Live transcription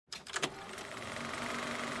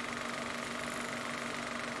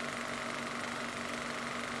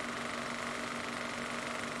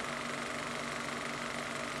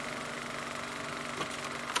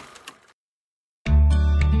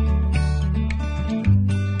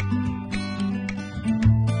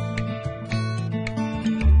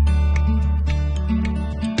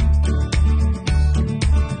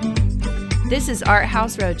This is Art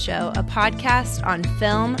House Roadshow, a podcast on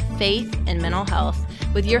film, faith, and mental health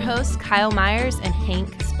with your hosts Kyle Myers and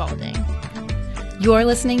Hank Spalding. You're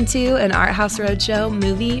listening to an Art House Roadshow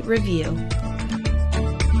movie review.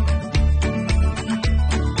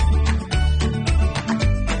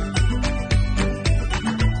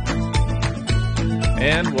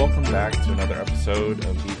 And welcome back to another episode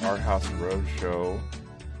of the Art House Roadshow.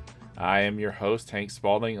 I am your host, Hank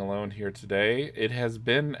Spalding, alone here today. It has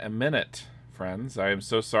been a minute, friends. I am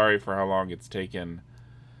so sorry for how long it's taken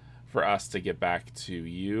for us to get back to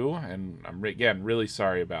you, and I'm again really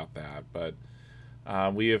sorry about that. But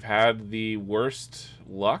we have had the worst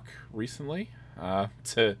luck recently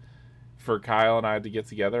for Kyle and I to get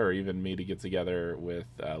together, or even me to get together with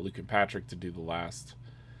Luke and Patrick to do the last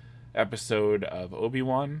episode of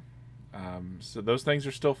Obi-Wan. So those things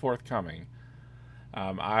are still forthcoming.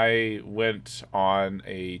 I went on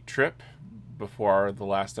a trip before the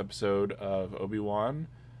last episode of Obi-Wan,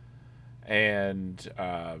 and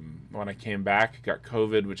when I came back, got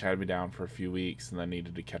COVID, which had me down for a few weeks, and then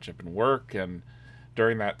needed to catch up in work. And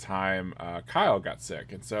during that time, Kyle got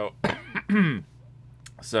sick, and so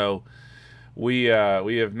we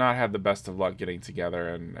have not had the best of luck getting together,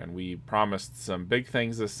 and we promised some big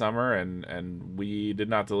things this summer, and we did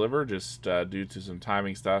not deliver, just due to some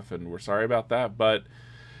timing stuff, and we're sorry about that. But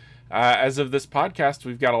as of this podcast,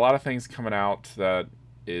 we've got a lot of things coming out that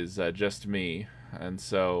is just me, and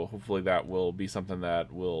so hopefully that will be something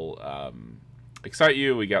that will excite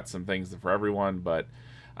you. We got some things for everyone, but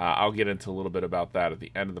I'll get into a little bit about that at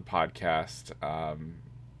the end of the podcast.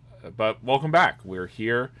 But welcome back. We're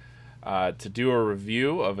here to do a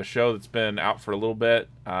review of a show that's been out for a little bit,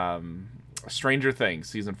 Stranger Things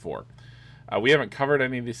Season 4. We haven't covered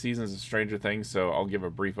any of the seasons of Stranger Things, so I'll give a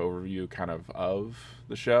brief overview kind of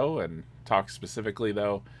the show and talk specifically,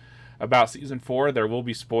 though, about Season 4. There will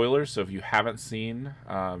be spoilers, so if you haven't seen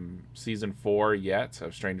Season 4 yet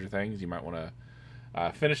of Stranger Things, you might want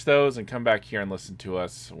to finish those and come back here and listen to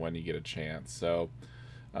us when you get a chance. So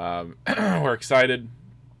we're excited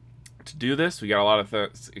to do this. We got a lot of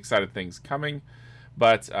excited things coming,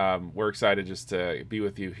 but we're excited just to be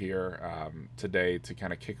with you here today to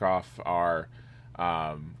kind of kick off our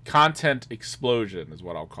content explosion, is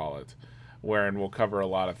what I'll call it, wherein we'll cover a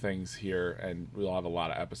lot of things here, and we'll have a lot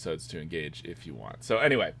of episodes to engage if you want. So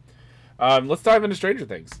anyway, let's dive into Stranger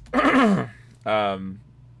Things.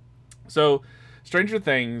 So Stranger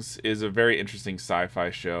Things is a very interesting sci-fi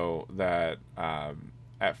show that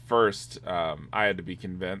at first, I had to be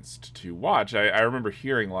convinced to watch. I remember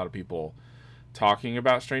hearing a lot of people talking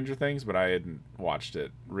about Stranger Things, but I hadn't watched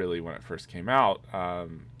it really when it first came out.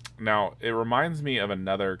 Now, it reminds me of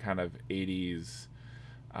another kind of 80s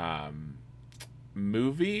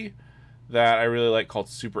movie that I really like called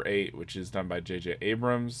Super 8, which is done by J.J.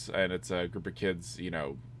 Abrams, and it's a group of kids,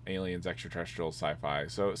 aliens, extraterrestrial, sci-fi.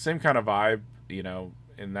 So same kind of vibe,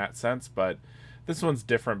 in that sense, but this one's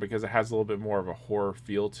different because it has a little bit more of a horror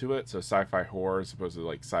feel to it. So sci-fi horror as opposed to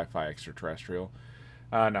like sci-fi extraterrestrial.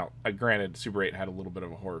 Now, granted, Super 8 had a little bit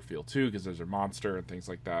of a horror feel too because there's a monster and things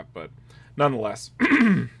like that. But nonetheless,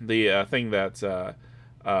 the thing that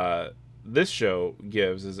this show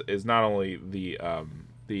gives is not only the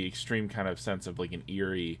extreme kind of sense of like an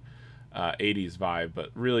eerie 80s vibe, but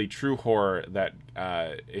really true horror that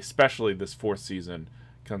especially this fourth season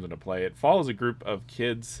comes into play. It follows a group of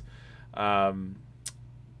kids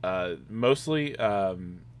mostly,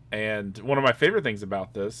 and one of my favorite things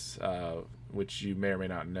about this, which you may or may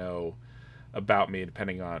not know about me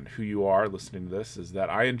depending on who you are listening to this, is that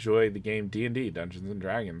I enjoy the game D&D, Dungeons and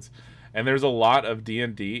Dragons, and there's a lot of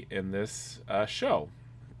D&D in this show.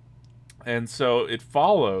 And so it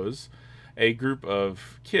follows a group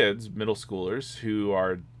of kids, middle schoolers, who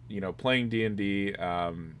are playing D&D,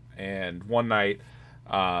 and one night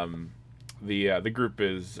the group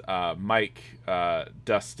is Mike,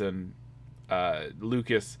 Dustin,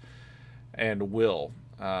 Lucas, and Will.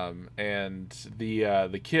 And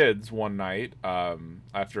the kids one night,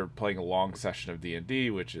 after playing a long session of D&D,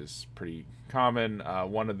 which is pretty common,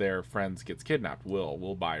 one of their friends gets kidnapped.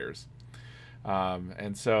 Will Byers.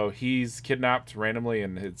 And so he's kidnapped randomly,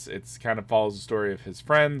 and it's kind of follows the story of his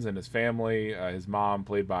friends and his family. His mom,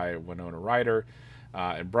 played by Winona Ryder,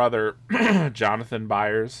 and brother Jonathan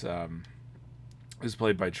Byers, who's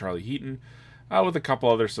played by Charlie Heaton, with a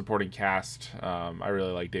couple other supporting cast. I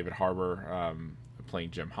really like David Harbour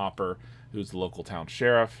playing Jim Hopper, who's the local town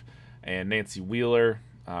sheriff, and Nancy Wheeler,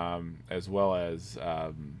 as well as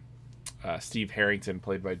Steve Harrington,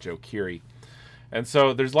 played by Joe Keery. And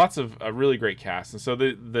so there's lots of a really great cast. And so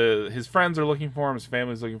his friends are looking for him, his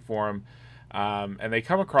family's looking for him, and they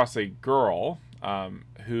come across a girl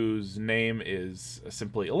whose name is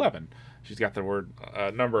simply 11. She's got the word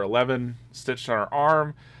number 11 stitched on her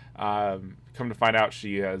arm. Come to find out,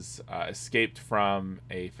 she has escaped from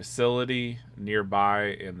a facility nearby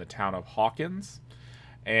in the town of Hawkins.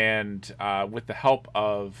 And with the help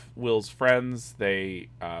of Will's friends, they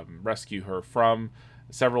rescue her from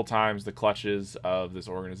several times the clutches of this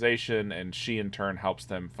organization, and she in turn helps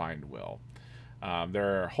them find Will.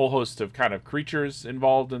 There are a whole host of kind of creatures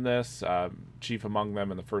involved in this. Chief among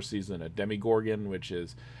them in the first season, a demigorgon, which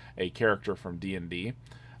is a character from D&D.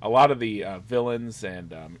 A lot of the villains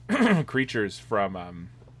and creatures from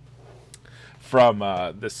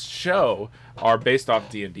this show are based off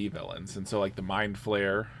D&D villains, and so like the Mind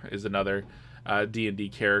Flayer is another D&D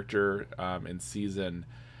character in season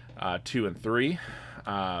 2 and 3,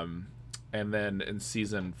 and then in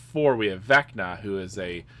season 4 we have Vecna, who is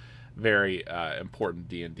a very important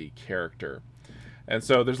D&D character. And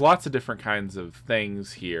so there's lots of different kinds of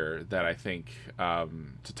things here that I think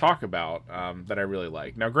to talk about that I really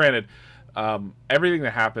like. Now, granted, everything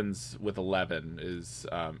that happens with 11 is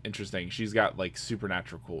interesting. She's got like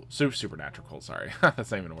supernatural, sorry,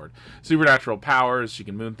 that's not even a word. Supernatural powers. She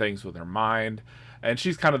can moon things with her mind. And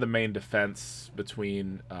she's kind of the main defense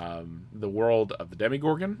between the world of the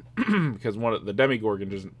Demigorgon, because the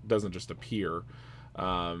Demigorgon doesn't just appear.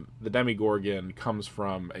 The Demigorgon comes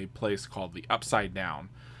from a place called the Upside Down,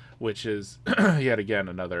 which is yet again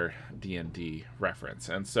another D&D reference.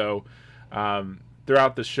 And so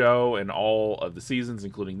throughout the show and all of the seasons,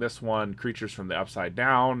 including this one, creatures from the Upside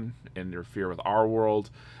Down interfere with our world,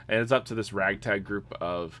 and it's up to this ragtag group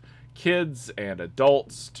of kids and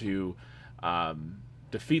adults to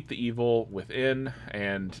defeat the evil within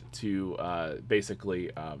and to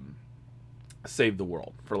basically save the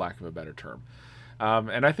world, for lack of a better term.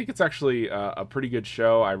 And I think it's actually a pretty good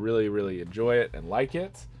show. I really, really enjoy it and like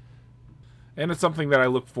it. And it's something that I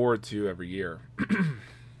look forward to every year.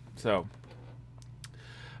 So,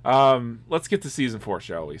 let's get to season 4,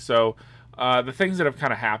 shall we? So, the things that have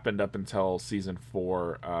kind of happened up until season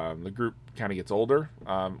 4, the group kind of gets older.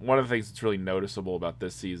 One of the things that's really noticeable about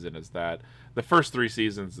this season is that the first 3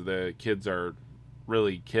 seasons, the kids are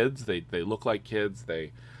really kids. They look like kids.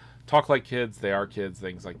 They talk like kids. They are kids,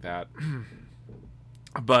 things like that.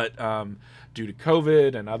 But due to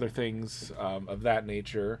COVID and other things of that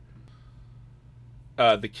nature,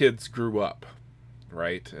 the kids grew up,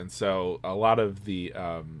 right? And so a lot of the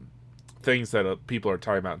things that people are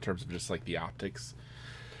talking about in terms of just like the optics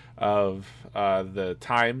of the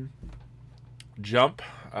time jump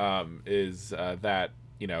is that,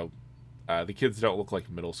 the kids don't look like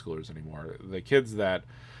middle schoolers anymore. The kids that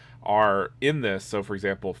are in this, so for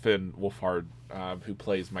example, Finn Wolfhard, who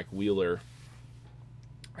plays Mike Wheeler,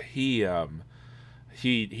 he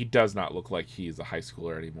does not look like he's a high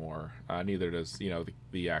schooler anymore. Neither does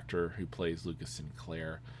the actor who plays Lucas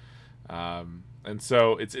Sinclair. And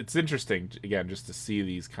so it's interesting again just to see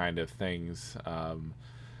these kind of things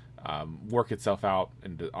work itself out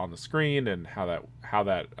on the screen, and how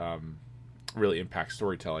that really impacts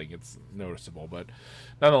storytelling. It's noticeable, but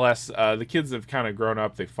nonetheless, the kids have kind of grown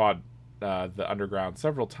up. They fought the Underground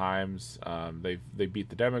several times. They beat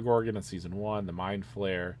the Demogorgon in season 1, the Mind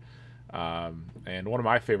Flayer, and one of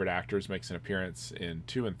my favorite actors makes an appearance in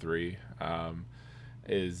 2 and 3.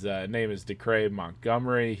 His name is Decray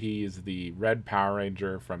Montgomery. He is the Red Power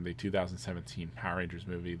Ranger from the 2017 Power Rangers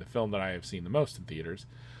movie, the film that I have seen the most in theaters.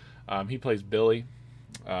 He plays Billy,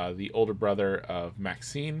 the older brother of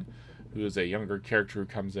Maxine, who is a younger character who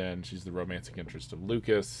comes in. She's the romantic interest of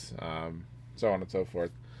Lucas, so on and so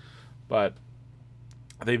forth. But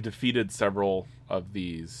they've defeated several of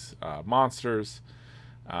these monsters.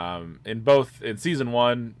 In season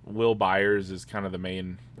 1, Will Byers is kind of the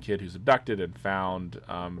main kid who's abducted and found,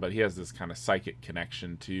 but he has this kind of psychic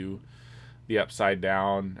connection to the Upside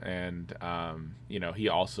Down, and he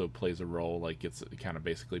also plays a role, like gets kind of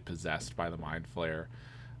basically possessed by the Mind Flayer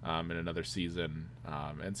in another season,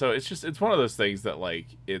 and so it's one of those things that like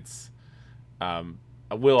it's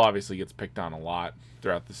Will obviously gets picked on a lot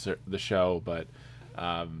throughout the show, but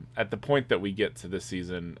at the point that we get to this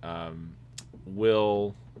season,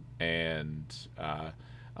 Will and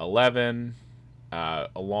 11,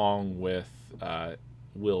 along with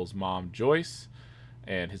Will's mom Joyce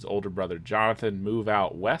and his older brother Jonathan, move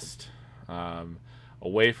out west,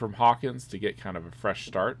 away from Hawkins, to get kind of a fresh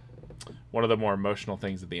start. One of the more emotional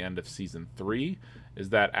things at the end of season 3 is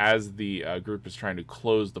that as the group is trying to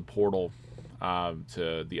close the portal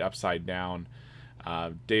to the Upside Down,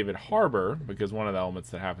 David Harbour, because one of the elements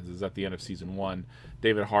that happens is at the end of season 1,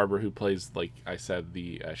 David Harbour, who plays, like I said,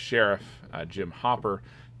 the sheriff, Jim Hopper,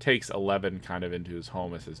 takes 11 kind of into his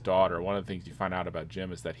home as his daughter. One of the things you find out about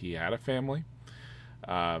Jim is that he had a family,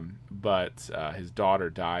 but his daughter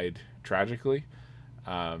died tragically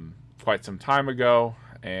quite some time ago,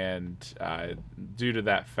 and due to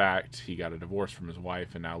that fact, he got a divorce from his wife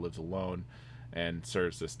and now lives alone and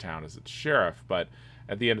serves this town as its sheriff. But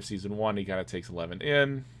at the end of season 1, he kind of takes 11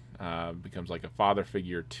 in, becomes like a father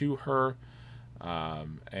figure to her,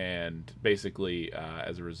 and basically,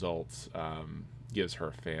 as a result, gives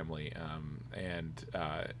her family. And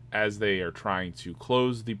as they are trying to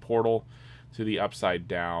close the portal to the Upside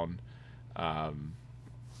Down,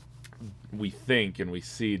 we think and we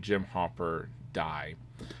see Jim Hopper die.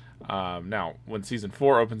 Now, when season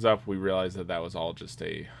 4 opens up, we realize that that was all just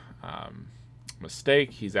a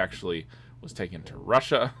mistake. He's actually was taken to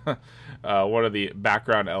Russia. One of the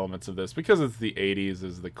background elements of this, because it's the 80s,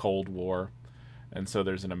 is the Cold War. And so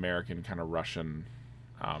there's an American kind of Russian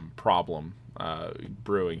problem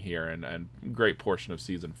brewing here. And a great portion of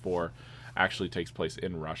season 4 actually takes place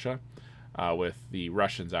in Russia, with the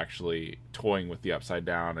Russians actually toying with the Upside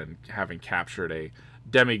Down and having captured a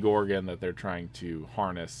Demigorgon that they're trying to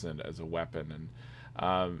harness and as a weapon.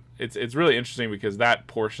 And it's really interesting because that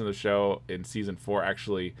portion of the show in season 4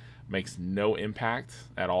 actually makes no impact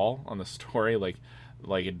at all on the story. Like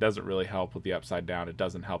it doesn't really help with the Upside Down. It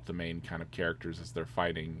doesn't help the main kind of characters as they're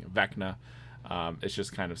fighting Vecna. It's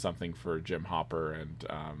just kind of something for Jim Hopper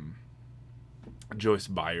and Joyce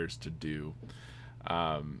Byers to do.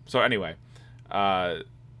 So anyway,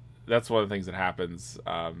 that's one of the things that happens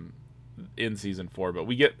in season 4. But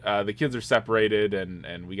we get the kids are separated,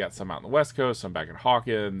 and we got some out in the West Coast, some back in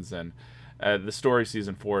Hawkins, and the story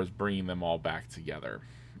season 4 is bringing them all back together.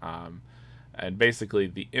 And basically,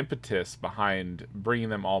 the impetus behind bringing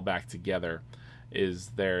them all back together is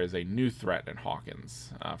there is a new threat in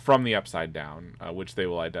Hawkins from the Upside Down, which they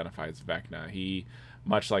will identify as Vecna. He,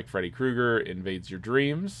 much like Freddy Krueger, invades your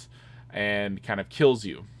dreams and kind of kills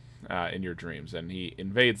you in your dreams. And he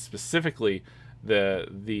invades specifically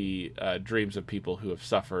the dreams of people who have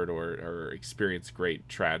suffered or experienced great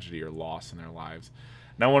tragedy or loss in their lives.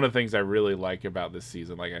 Now, one of the things I really like about this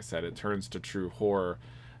season, like I said, it turns to true horror,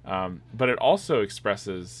 but it also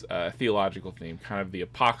expresses a theological theme, kind of the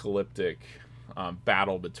apocalyptic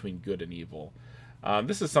battle between good and evil.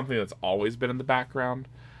 This is something that's always been in the background.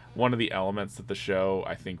 One of the elements that the show,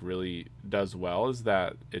 I think, really does well is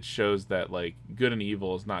that it shows that, like, good and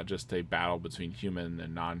evil is not just a battle between human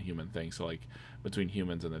and non-human things, so, like, between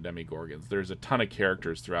humans and the Demigorgons. There's a ton of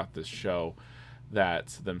characters throughout this show that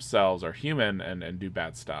themselves are human and do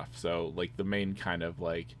bad stuff. So, like, the main kind of,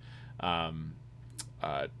 like,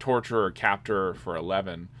 torturer or captor for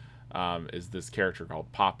 11 is this character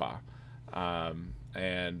called Papa.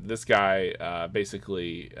 And this guy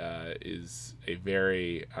basically is a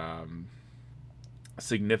very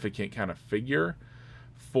significant kind of figure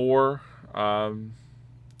for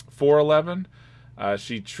 11.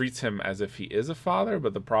 She treats him as if he is a father,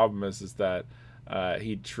 but the problem is that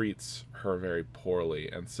he treats her very poorly.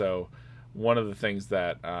 And so one of the things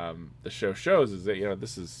that the show shows is that, you know,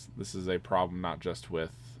 this is a problem not just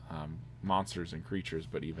with monsters and creatures,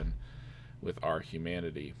 but even with our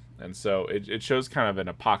humanity. And so it shows kind of an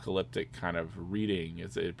apocalyptic kind of reading.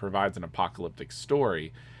 It provides an apocalyptic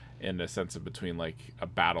story in the sense of between, like, a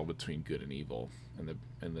battle between good and evil in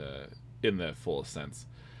the fullest sense.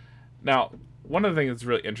 Now, one of the things that's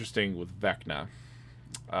really interesting with Vecna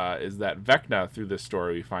is that Vecna, through this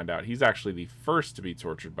story, we find out he's actually the first to be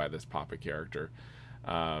tortured by this Papa character.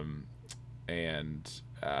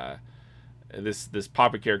 This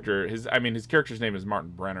Papa character, his character's name is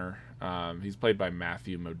Martin Brenner. He's played by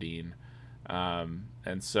Matthew Modine.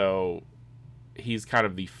 And so he's kind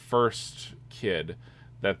of the first kid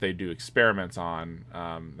that they do experiments on,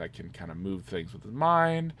 that can kind of move things with his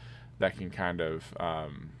mind, that can kind of,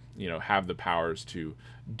 have the powers to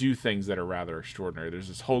do things that are rather extraordinary. There's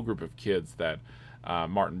this whole group of kids that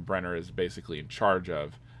Martin Brenner is basically in charge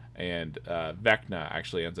of, and Vecna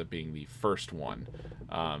actually ends up being the first one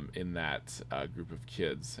in that group of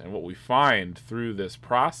kids. And what we find through this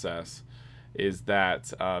process is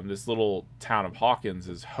that this little town of Hawkins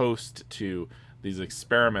is host to these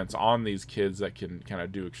experiments on these kids that can kind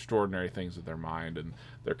of do extraordinary things with their mind, and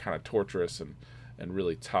they're kind of torturous and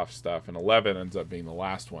really tough stuff. And 11 ends up being the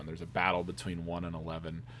last one. There's a battle between 1 and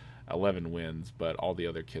 11. 11 wins, but all the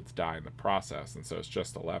other kids die in the process, and so it's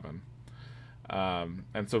just 11.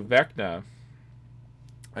 And so Vecna,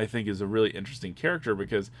 I think, is a really interesting character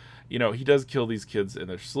because, he does kill these kids in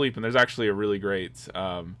their sleep. And there's actually a really great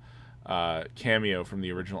cameo from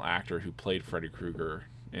the original actor who played Freddy Krueger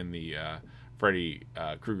in the Freddy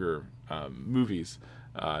Krueger movies.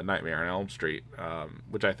 Nightmare on Elm Street,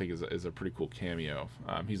 which I think is a pretty cool cameo.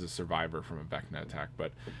 He's a survivor from a Vecna attack,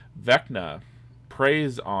 but Vecna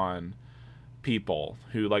preys on people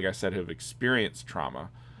who, like I said, have experienced trauma,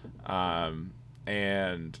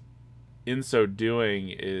 and in so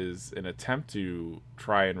doing is an attempt to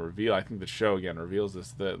try and reveal, I think the show again reveals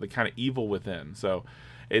this, the kind of evil within. So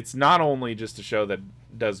it's not only just a show that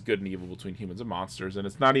does good and evil between humans and monsters, and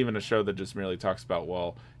it's not even a show that just merely talks about,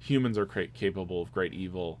 well, humans are capable of great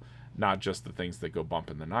evil, not just the things that go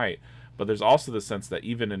bump in the night, but there's also the sense that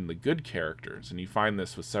even in the good characters, and you find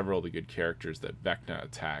this with several of the good characters that Vecna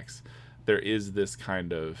attacks, there is this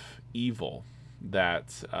kind of evil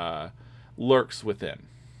that lurks within.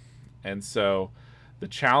 And so the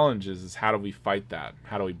challenge is how do we fight that?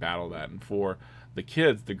 How do we battle that? And for the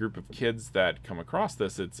kids, the group of kids that come across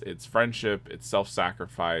this, it's friendship, it's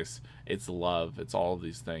self-sacrifice, it's love, it's all of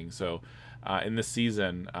these things. So in this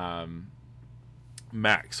season,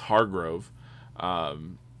 Max Hargrove,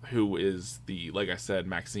 who is like I said,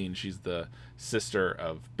 Maxine, she's the sister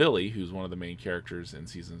of Billy, who's one of the main characters in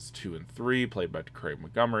seasons 2 and 3, played by Decray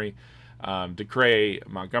Montgomery. Decray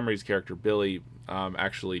Montgomery's character, Billy,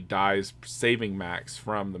 actually dies saving Max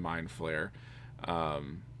from the mind flare.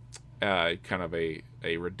 Kind of a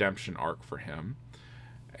redemption arc for him.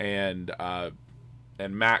 And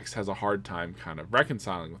Max has a hard time kind of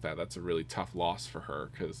reconciling with that. That's a really tough loss for her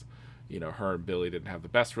because, her and Billy didn't have the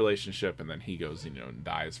best relationship, and then he goes, and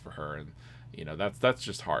dies for her. And, that's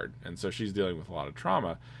just hard. And so she's dealing with a lot of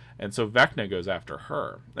trauma. And so Vecna goes after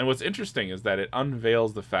her. And what's interesting is that it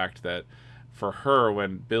unveils the fact that for her,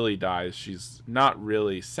 when Billy dies, she's not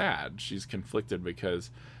really sad. She's conflicted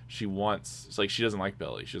because she doesn't like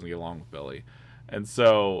Billy. She doesn't get along with Billy. And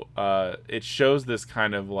so it shows this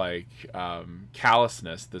kind of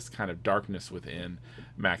callousness, this kind of darkness within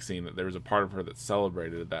Maxine, that there was a part of her that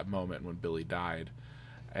celebrated at that moment when Billy died.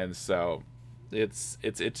 And so it's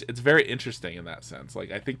very interesting in that sense.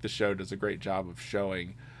 I think the show does a great job of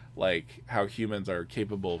showing how humans are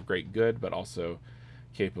capable of great good, but also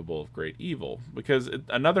capable of great evil. Because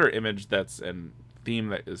another image and theme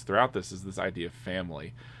that is throughout this is this idea of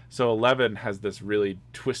family. So 11 has this really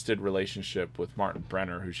twisted relationship with Martin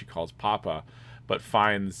Brenner, who she calls Papa, but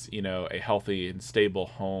finds, a healthy and stable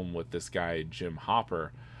home with this guy, Jim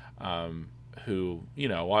Hopper, who,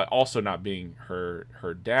 while also not being her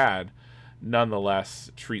dad,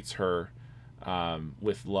 nonetheless treats her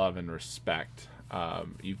with love and respect.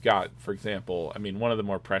 You've got, for example, one of the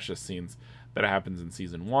more precious scenes that happens in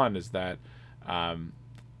season 1 is that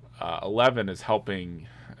 11 is helping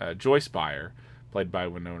Joyce Byer, played by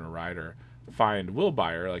Winona Ryder, find Will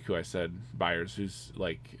Byer, who I said, Byers, who's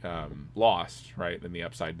lost, right, in the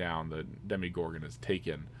Upside Down. The Demogorgon has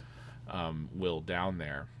taken Will down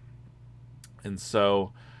there. And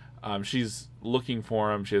so she's looking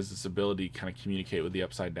for him. She has this ability to kind of communicate with the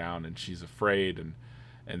Upside Down, and she's afraid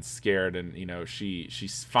and scared, and she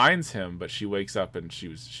finds him, but she wakes up and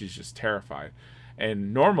she's just terrified.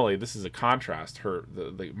 And normally this is a contrast.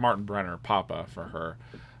 The Martin Brenner, Papa, for her,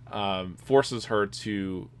 forces her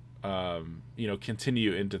to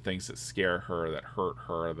continue into things that scare her, that hurt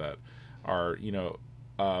her, that are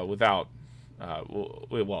without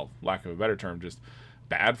lack of a better term, just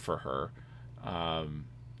bad for her.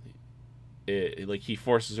 He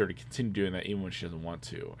forces her to continue doing that even when she doesn't want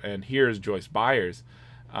to. And here's Joyce Byers,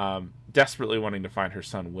 desperately wanting to find her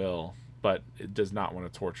son Will, but it does not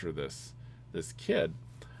want to torture this kid.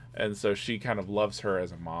 And so she kind of loves her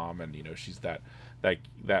as a mom, and she's that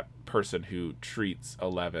person who treats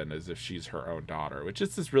 11 as if she's her own daughter, which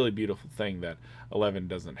is this really beautiful thing that 11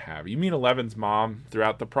 doesn't have. You meet 11's mom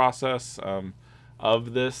throughout the process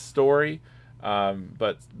of this story,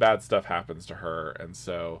 but bad stuff happens to her, and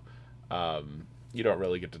so you don't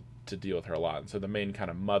really get to deal with her a lot. And so the main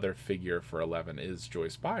kind of mother figure for 11 is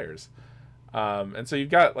Joyce Byers. And so you've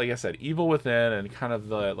got, like I said, evil within, and kind of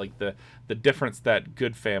the difference that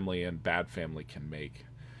good family and bad family can make.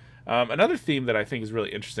 Another theme that I think is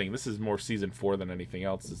really interesting, this is more season 4 than anything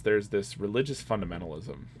else, is there's this religious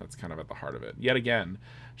fundamentalism that's kind of at the heart of it. Yet again,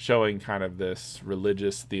 showing kind of this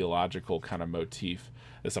religious, theological kind of motif,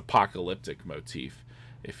 this apocalyptic motif,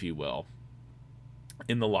 if you will,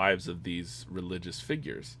 in the lives of these religious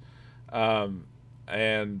figures.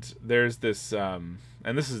 And there's this, and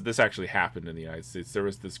this actually happened in the United States. There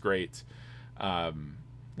was this great,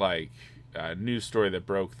 news story that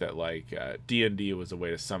broke that D&D was a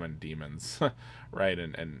way to summon demons, right,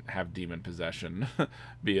 and have demon possession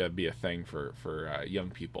be a thing for young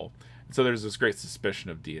people. And so there's this great suspicion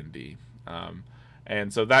of D&D,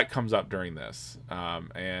 and so that comes up during this,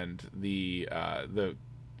 and the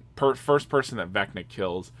first person that Vecna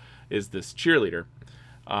kills is this cheerleader.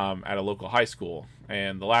 at a local high school.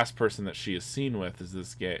 And the last person that she is seen with is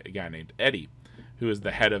this guy named Eddie, who is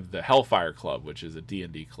the head of the Hellfire Club, which is a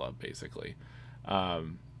D&D club, basically.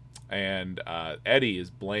 And Eddie is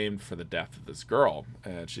blamed for the death of this girl.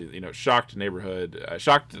 And she, shocked the neighborhood,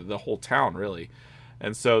 shocked the whole town, really.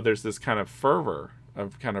 And so there's this kind of fervor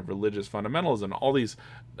of kind of religious fundamentalism. All these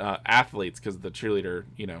athletes, because the cheerleader,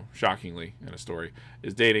 shockingly in a story,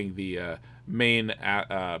 is dating the main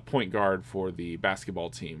point guard for the basketball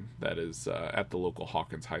team that is at the local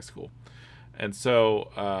Hawkins High School. And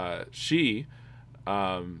so she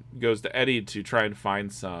goes to Eddie to try and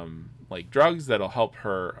find some drugs that'll help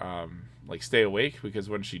her stay awake, because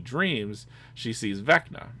when she dreams, she sees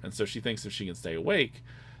Vecna. And so she thinks if she can stay awake,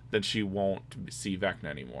 then she won't see Vecna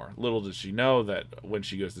anymore. Little does she know that when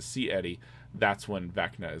she goes to see Eddie, that's when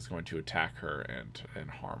Vecna is going to attack her and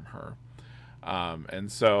harm her.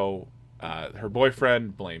 And so her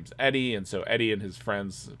boyfriend blames Eddie, and so Eddie and his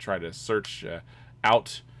friends try to search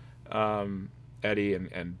out Eddie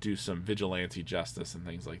and do some vigilante justice and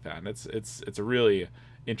things like that. And it's a really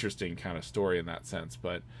interesting kind of story in that sense.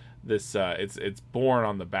 But this it's born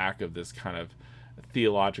on the back of this kind of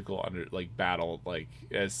theological battle,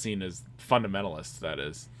 as seen as fundamentalists. That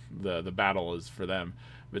is, the battle is for them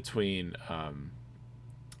between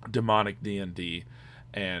demonic D&D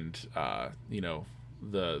and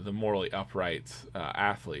the morally upright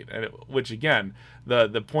athlete, and which again,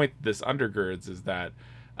 the point this undergirds is that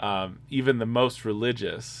even the most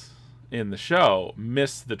religious in the show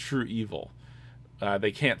miss the true evil.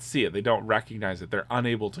 They can't see it. They don't recognize it. They're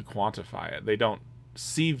unable to quantify it. They don't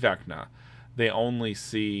see Vecna. They only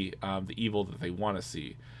see the evil that they want to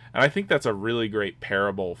see. And I think that's a really great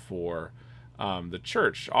parable for the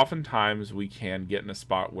church. Oftentimes we can get in a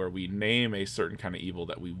spot where we name a certain kind of evil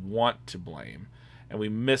that we want to blame, and we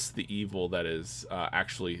miss the evil that is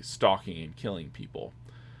actually stalking and killing people.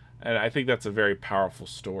 And I think that's a very powerful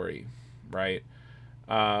story, right?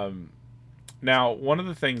 Now, one of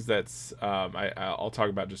the things that's I'll talk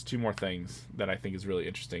about just two more things that I think is really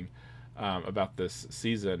interesting about this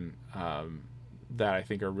season that I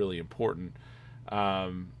think are really important,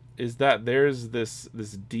 is that there's this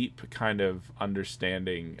deep kind of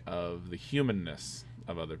understanding of the humanness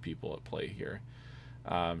of other people at play here.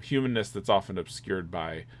 Humanness that's often obscured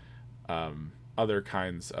by other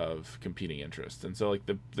kinds of competing interests. And so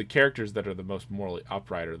the characters that are the most morally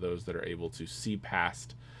upright are those that are able to see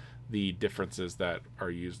past the differences that are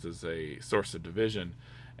used as a source of division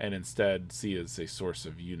and instead see as a source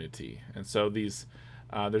of unity. And so there's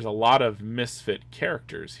a lot of misfit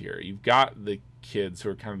characters here. You've got the kids who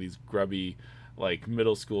are kind of these grubby,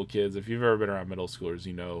 middle school kids. If you've ever been around middle schoolers,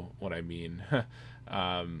 you know what I mean.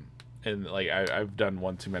 And I've done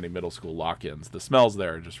one too many middle school lock-ins. The smells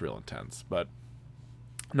there are just real intense. But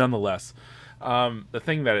nonetheless, the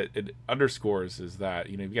thing that it underscores is that,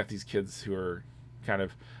 you've got these kids who are kind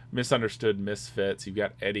of misunderstood misfits. You've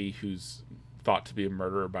got Eddie, who's thought to be a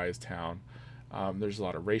murderer by his town. There's a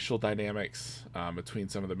lot of racial dynamics between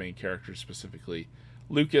some of the main characters, specifically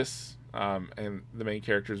Lucas and the main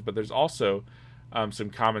characters, but there's also some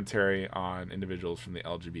commentary on individuals from the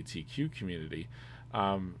LGBTQ community.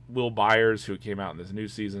 Will Byers, who came out in this new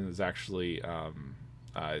season, is actually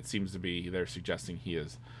it seems to be they're suggesting he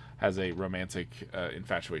has a romantic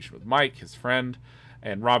infatuation with Mike, his friend,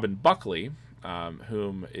 and Robin Buckley,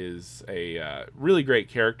 whom is a really great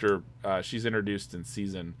character. She's introduced in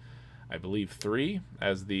season, I believe, 3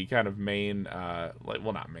 as the kind of main,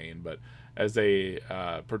 not main, but as a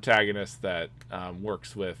protagonist that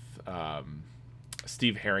works with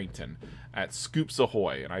Steve Harrington at Scoops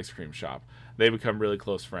Ahoy, an ice cream shop. They become really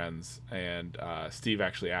close friends, and Steve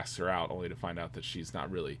actually asks her out, only to find out that she's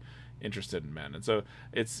not really interested in men. And so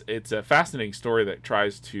it's a fascinating story that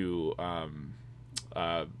tries to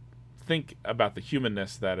think about the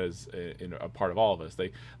humanness that is in a part of all of us.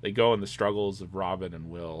 They go in the struggles of Robin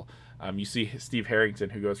and Will. You see Steve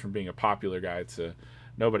Harrington, who goes from being a popular guy to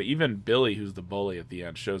nobody. Even Billy, who's the bully at the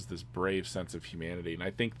end, shows this brave sense of humanity, and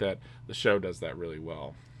I think that the show does that really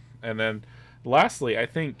well. And then lastly, I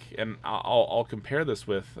think, and I'll compare this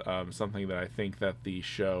with something that I think that the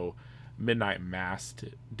show Midnight Mass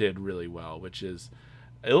did really well, which is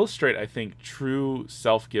illustrate, I think, true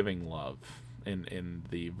self-giving love in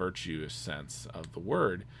the virtuous sense of the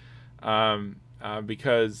word,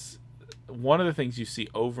 because one of the things you see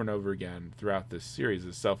over and over again throughout this series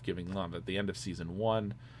is self-giving love. At the end of season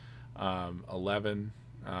 1, 11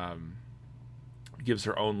 gives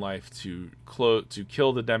her own life to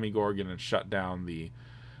kill the Demigorgon and shut down the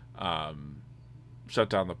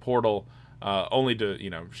portal, only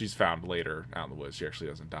to, she's found later out in the woods. She actually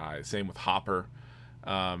doesn't die. Same with Hopper.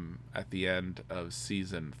 at the end of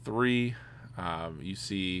season 3. You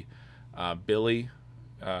see Billy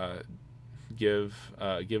give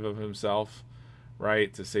of himself,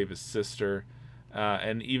 right, to save his sister.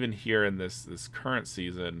 And even here in this current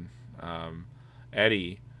season,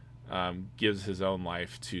 Eddie gives his own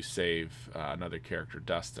life to save another character,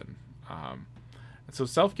 Dustin. And so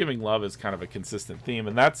self-giving love is kind of a consistent theme,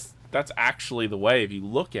 and that's actually the way, if you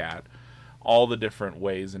look at all the different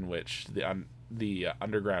ways in which the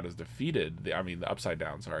underground is defeated, the upside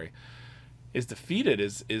down, is defeated,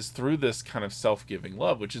 is through this kind of self-giving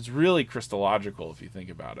love, which is really Christological if you think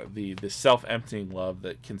about it. The self-emptying love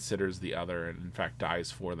that considers the other and in fact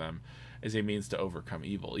dies for them as a means to overcome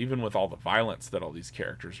evil. Even with all the violence that all these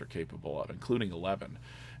characters are capable of, including 11,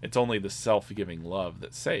 it's only the self-giving love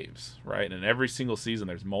that saves, right? And in every single season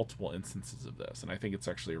there's multiple instances of this, and I think it's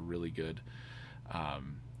actually a really good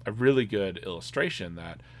illustration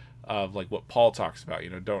of like what Paul talks about,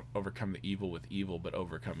 don't overcome the evil with evil, but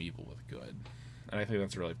overcome evil with good. And I think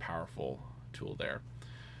that's a really powerful tool there.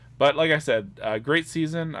 But like I said, great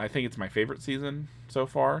season. I think it's my favorite season so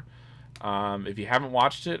far. If you haven't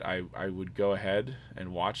watched it, I would go ahead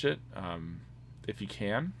and watch it if you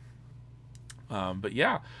can. But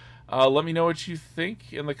yeah, let me know what you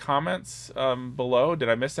think in the comments below. Did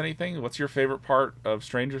I miss anything? What's your favorite part of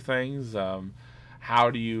Stranger Things?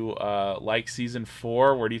 How do you like season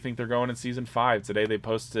 4? Where do you think they're going in season 5? Today they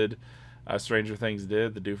posted, Stranger Things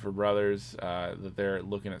did, the Duffer Brothers, that they're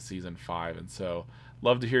looking at season 5. And so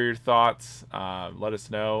love to hear your thoughts. Let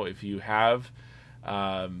us know if you have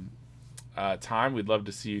time. We'd love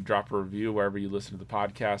to see you drop a review wherever you listen to the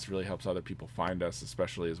podcast. It really helps other people find us,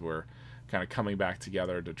 especially as we're kind of coming back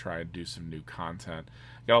together to try and do some new content.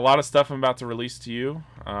 Got a lot of stuff I'm about to release to you.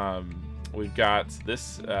 We've got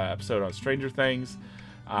this episode on Stranger Things.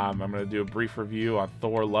 I'm going to do a brief review on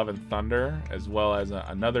Thor: Love and Thunder, as well as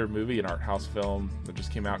another movie, an art house film that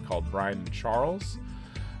just came out called Brian and Charles.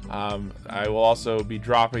 I will also be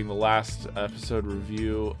dropping the last episode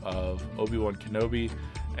review of Obi-Wan Kenobi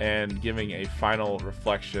and giving a final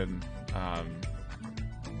reflection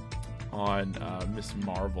on Miss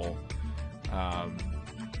Marvel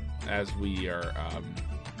as we are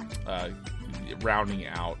rounding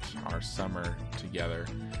out our summer together.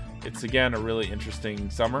 It's again a really interesting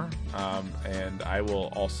summer, and I will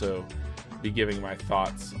also be giving my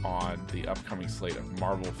thoughts on the upcoming slate of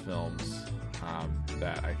Marvel films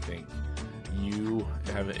that I think you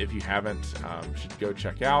have, if you haven't, should go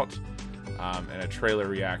check out, and a trailer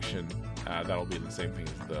reaction that'll be the same thing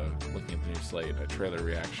as the looking at the new slate, a trailer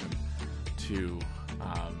reaction to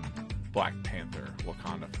Black Panther: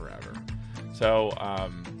 Wakanda Forever. So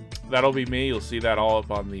that'll be me. You'll see that all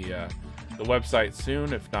up on the website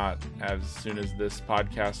soon, if not as soon as this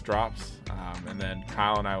podcast drops. And then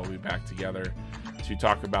Kyle and I will be back together to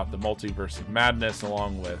talk about the multiverse of madness,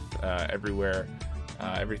 along with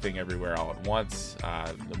Everything Everywhere All at Once,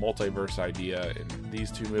 the multiverse idea in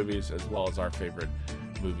these two movies, as well as our favorite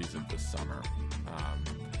movies of the summer.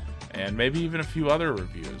 And maybe even a few other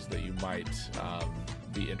reviews that you might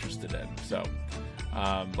be interested in. So,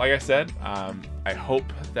 like I said, I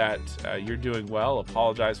hope that you're doing well.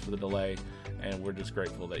 Apologize for the delay, and we're just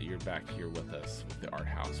grateful that you're back here with us with the Art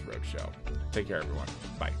House Roadshow. Take care, everyone.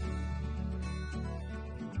 Bye.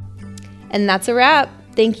 And that's a wrap.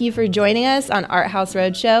 Thank you for joining us on Art House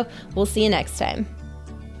Roadshow. We'll see you next time.